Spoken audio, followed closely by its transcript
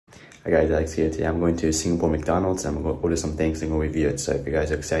Hi guys, Alex here. Today I'm going to Singapore McDonald's. I'm going to order some things and go review it. So if you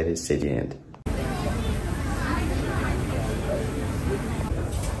guys are excited, stay to the end.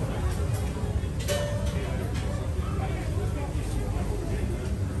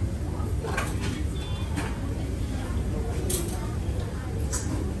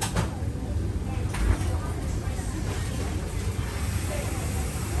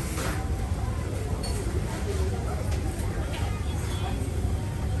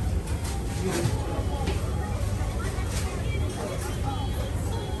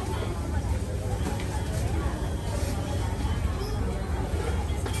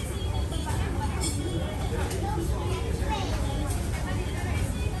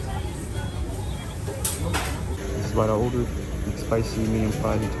 This is what I ordered. Spicy, medium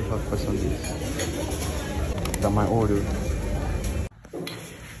fries, and 2 hot fries sundaes. Got my order.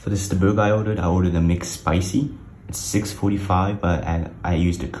 So this is the burger I ordered. I ordered a mixed spicy. It's $6.45, but I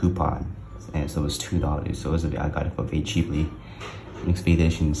used a coupon, and so it was $2. So I got it for very cheaply. Mixed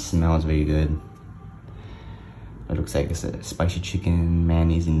edition smells very good. It looks like it's a spicy chicken,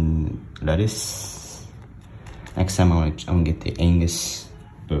 mayonnaise, and lettuce. Next time I'm gonna get the Angus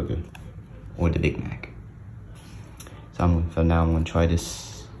burger or the Big Mac. So for now I'm gonna try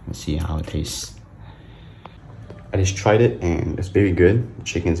this and see how it tastes. I just tried it and it's very good. The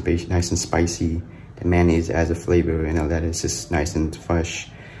chicken's very nice and spicy. The mayonnaise adds a flavor, and the lettuce is nice and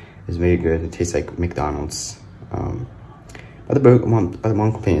fresh. It's very good. It tastes like McDonald's. But the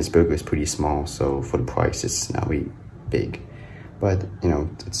one complaint is burger is pretty small, so for the price it's not really big. But you know,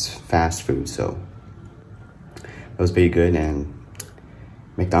 it's fast food, so it was very good. And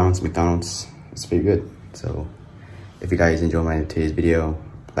McDonald's, it's very good. So if you guys enjoyed today's video,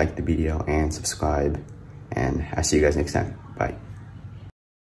 like the video and subscribe. And I'll see you guys next time. Bye.